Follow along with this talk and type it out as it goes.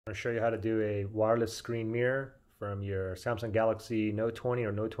I'm going to show you how to do a wireless screen mirror from your Samsung Galaxy Note 20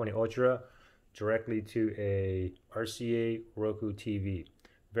 or Note 20 Ultra directly to a RCA Roku TV.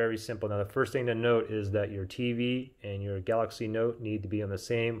 Very simple. Now the first thing to note is that your TV and your Galaxy Note need to be on the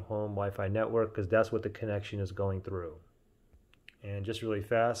same home Wi-Fi network because that's what the connection is going through. And just really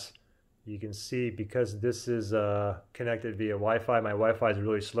fast, you can see because this is connected via Wi-Fi, my Wi-Fi is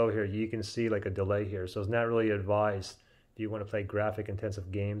really slow here. You can see like a delay here, so it's not really advised if you want to play graphic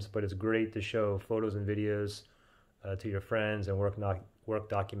intensive games, but it's great to show photos and videos to your friends and work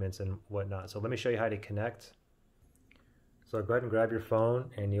documents and whatnot. So let me show you how to connect. So go ahead and grab your phone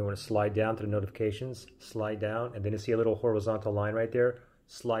and you want to slide down to the notifications, slide down, and then you see a little horizontal line right there,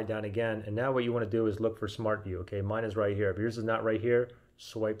 slide down again. And now what you want to do is look for Smart View. Okay, mine is right here. If yours is not right here,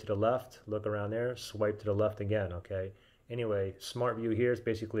 swipe to the left, look around there, swipe to the left again, okay? Anyway, Smart View here is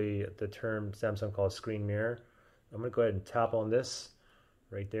basically the term Samsung calls screen mirror. I'm going to go ahead and tap on this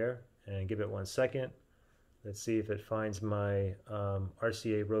right there and give it 1 second. Let's see if it finds my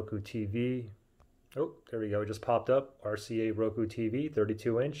RCA Roku TV. Oh, there we go. It just popped up. RCA Roku TV,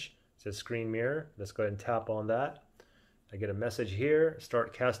 32-inch. It says screen mirror. Let's go ahead and tap on that. I get a message here.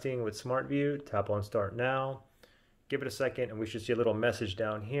 Start casting with Smart View. Tap on Start Now. Give it a second and we should see a little message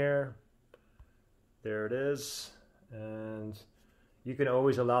down here. There it is. And you can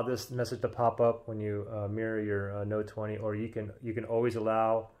always allow this message to pop up when you mirror your Note 20, or you can always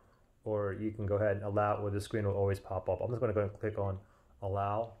allow, or you can go ahead and allow where the screen will always pop up. I'm just going to go and click on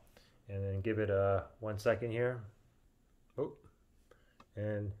allow and then give it 1 second here. Oh,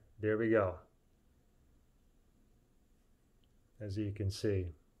 and there we go. As you can see.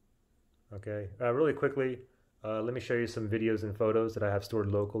 Okay, really quickly, let me show you some videos and photos that I have stored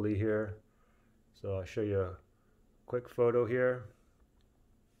locally here. So I'll show you a quick photo here.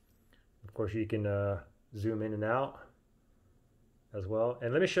 Of course, you can zoom in and out as well.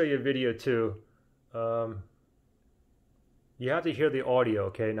 And let me show you a video too. You have to hear the audio,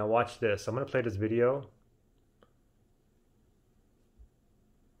 okay? Now watch this. I'm going to play this video.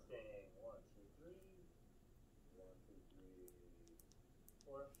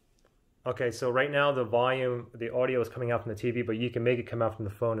 Okay, so right now the volume, the audio is coming out from the TV, but you can make it come out from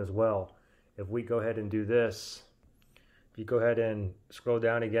the phone as well. If we go ahead and do this, if you go ahead and scroll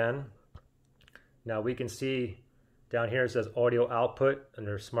down again, now we can see down here it says audio output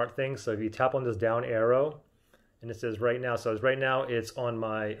under smart things. So if you tap on this down arrow and it says right now, so right now it's on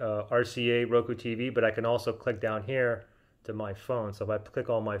my RCA Roku TV, but I can also click down here to my phone. So if I click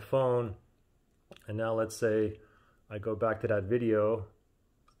on my phone and now let's say I go back to that video.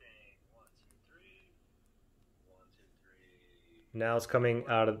 Now it's coming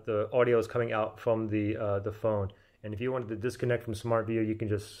out of the audio is coming out from the phone. And if you wanted to disconnect from Smart View, you can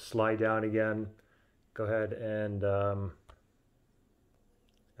just slide down again. Go ahead and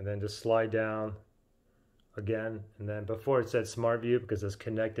then just slide down again. And then before it said Smart View because it's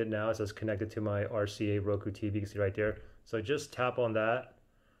connected now, it says connected to my RCA Roku TV. You can see right there. So just tap on that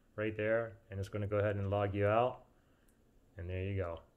right there, and it's going to go ahead and log you out. And there you go.